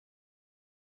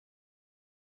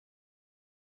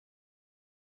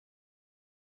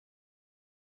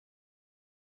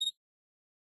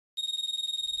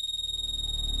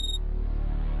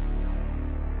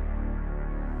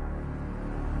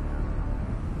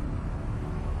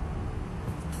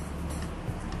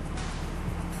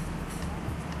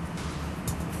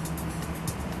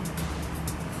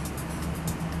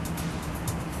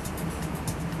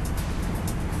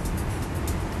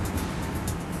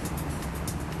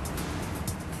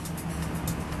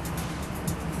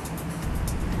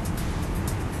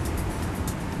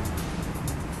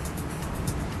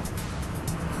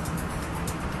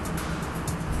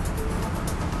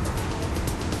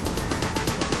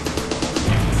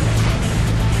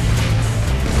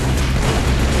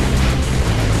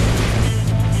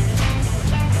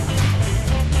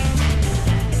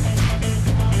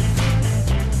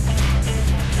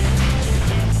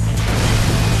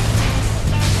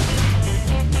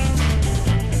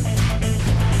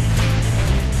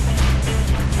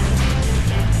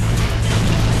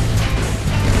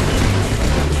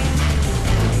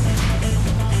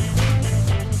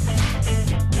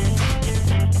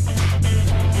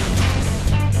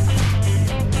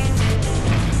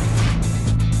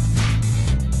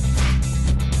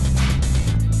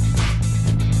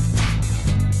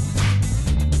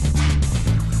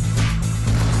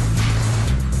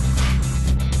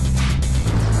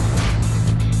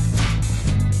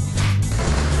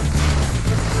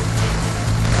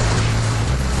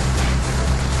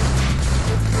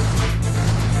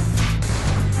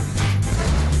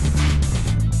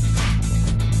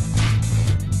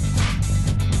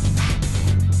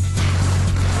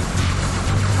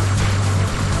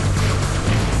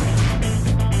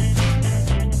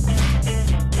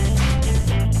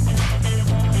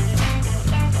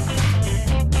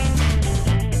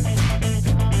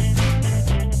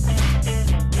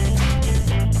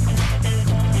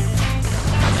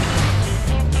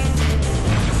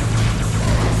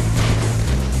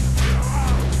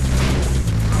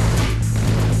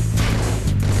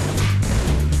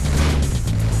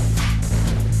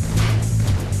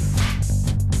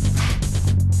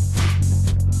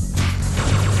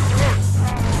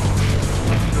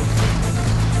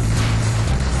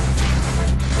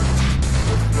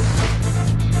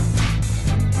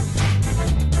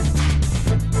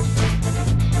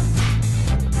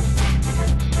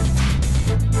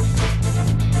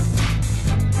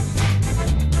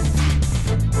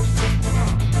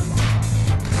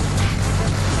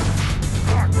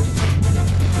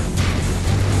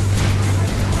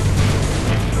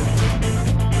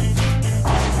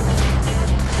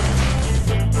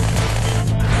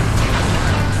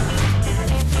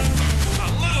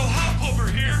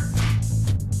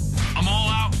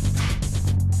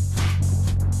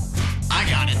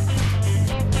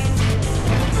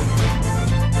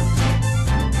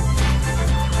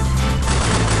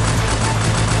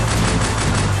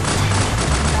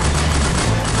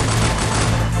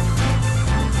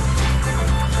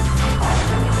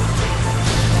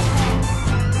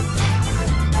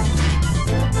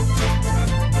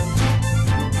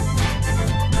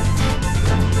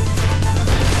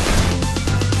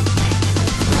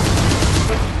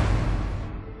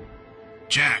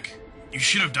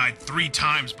have died 3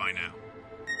 times by now.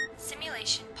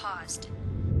 Simulation paused.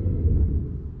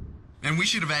 And we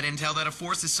should have had intel that a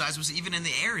force this size was even in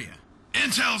the area.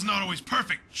 Intel's not always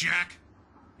perfect, Jack.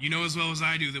 You know as well as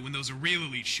I do that when those are real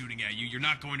elites shooting at you, you're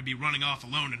not going to be running off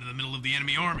alone into the middle of the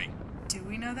enemy army. Do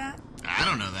we know that? I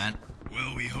don't know that.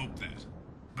 Well, we hope that.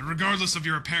 But regardless of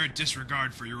your apparent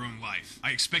disregard for your own life,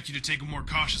 I expect you to take a more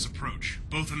cautious approach,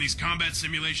 both in these combat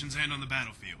simulations and on the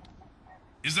battlefield.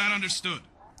 Is that understood?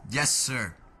 Yes,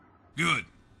 sir. Good.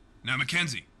 Now,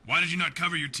 Mackenzie, why did you not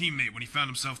cover your teammate when he found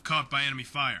himself caught by enemy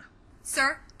fire?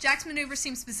 Sir, Jack's maneuver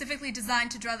seems specifically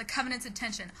designed to draw the Covenant's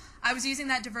attention. I was using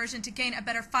that diversion to gain a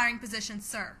better firing position,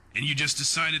 sir. And you just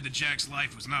decided that Jack's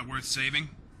life was not worth saving?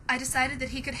 I decided that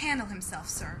he could handle himself,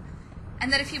 sir.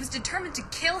 And that if he was determined to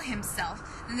kill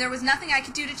himself, then there was nothing I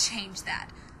could do to change that,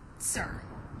 sir.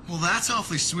 Well, that's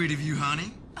awfully sweet of you,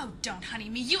 honey. Oh, don't honey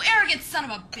me, you arrogant son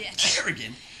of a bitch.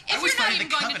 Arrogant? If you're not even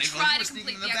going to try to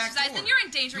complete the exercise, then you're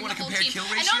endangering the whole team.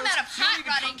 And no amount of hot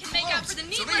rodding can make up for the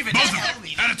needless death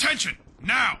of... At attention!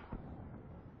 Now!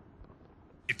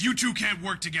 If you two can't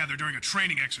work together during a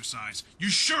training exercise, you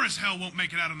sure as hell won't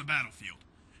make it out on the battlefield.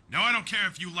 Now, I don't care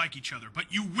if you like each other, but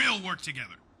you will work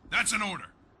together. That's an order.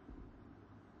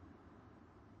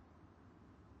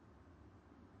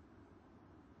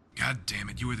 God damn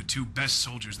it, you are the 2 best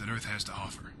soldiers that Earth has to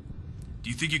offer. Do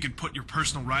you think you could put your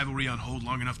personal rivalry on hold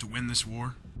long enough to win this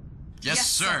war? Yes,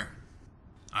 sir.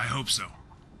 I hope so.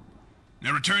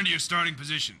 Now return to your starting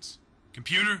positions.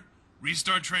 Computer,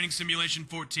 restart training simulation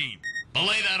 14.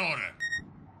 Belay that order.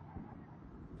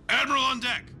 Admiral on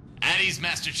deck. At ease,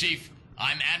 Master Chief.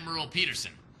 I'm Admiral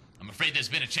Peterson. I'm afraid there's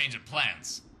been a change of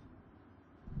plans.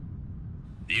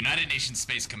 The United Nations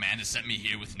Space Command has sent me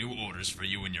here with new orders for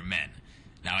you and your men.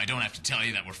 Now, I don't have to tell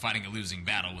you that we're fighting a losing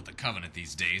battle with the Covenant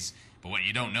these days, but what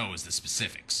you don't know is the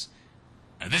specifics.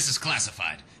 Now, this is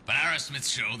classified, but our estimates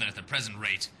show that at the present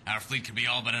rate, our fleet could be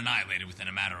all but annihilated within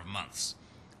a matter of months.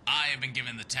 I have been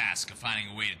given the task of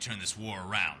finding a way to turn this war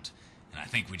around, and I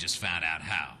think we just found out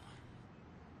how.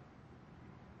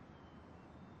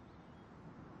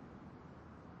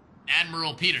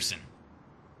 Admiral Peterson.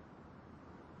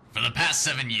 For the past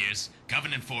 7 years,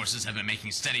 Covenant forces have been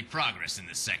making steady progress in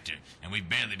this sector, and we've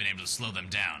barely been able to slow them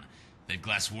down. They've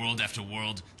glassed world after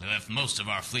world, they left most of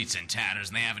our fleets in tatters,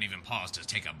 and they haven't even paused to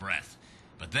take a breath.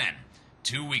 But then,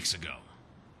 2 weeks ago...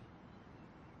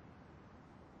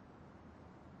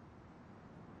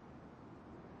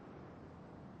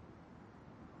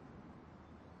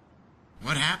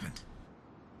 What happened?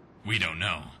 We don't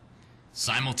know.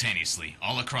 Simultaneously,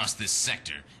 all across this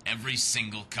sector, every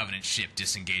single Covenant ship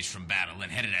disengaged from battle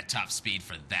and headed at top speed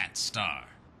for that star.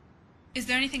 Is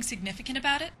there anything significant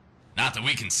about it? Not that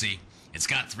we can see. It's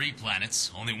got 3 planets,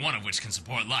 only one of which can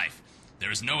support life.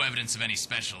 There is no evidence of any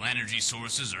special energy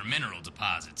sources or mineral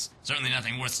deposits. Certainly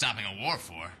nothing worth stopping a war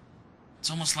for. It's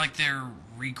almost like they're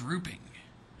regrouping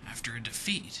after a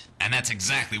defeat. And that's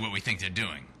exactly what we think they're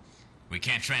doing. We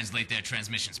can't translate their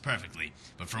transmissions perfectly,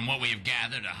 but from what we have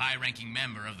gathered, a high-ranking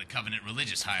member of the Covenant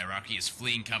religious hierarchy is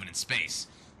fleeing Covenant space,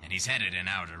 and he's headed in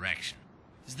our direction.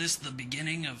 Is this the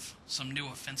beginning of some new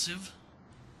offensive?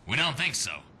 We don't think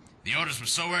so. The orders were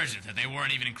so urgent that they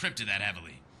weren't even encrypted that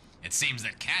heavily. It seems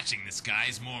that catching this guy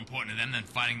is more important to them than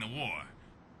fighting the war.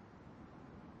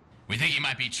 We think he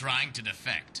might be trying to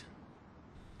defect.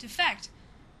 Defect?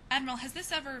 Admiral, has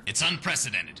this ever... It's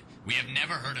unprecedented. We have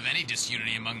never heard of any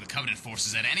disunity among the Covenant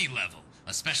forces at any level,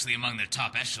 especially among their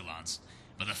top echelons.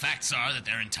 But the facts are that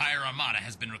their entire armada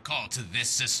has been recalled to this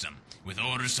system, with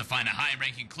orders to find a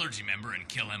high-ranking clergy member and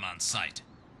kill him on sight.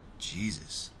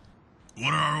 Jesus.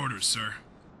 What are our orders, sir?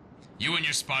 You and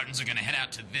your Spartans are going to head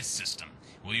out to this system,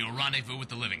 where you'll rendezvous with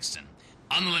the Livingston.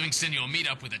 On the Livingston, you'll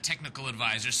meet up with a technical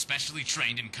advisor specially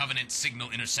trained in Covenant signal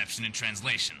interception and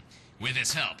translation. With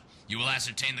his help, you will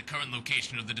ascertain the current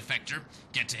location of the defector,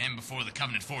 get to him before the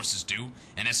Covenant forces do,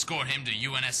 and escort him to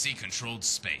UNSC-controlled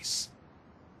space.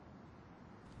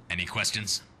 Any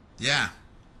questions? Yeah.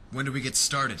 When do we get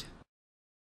started?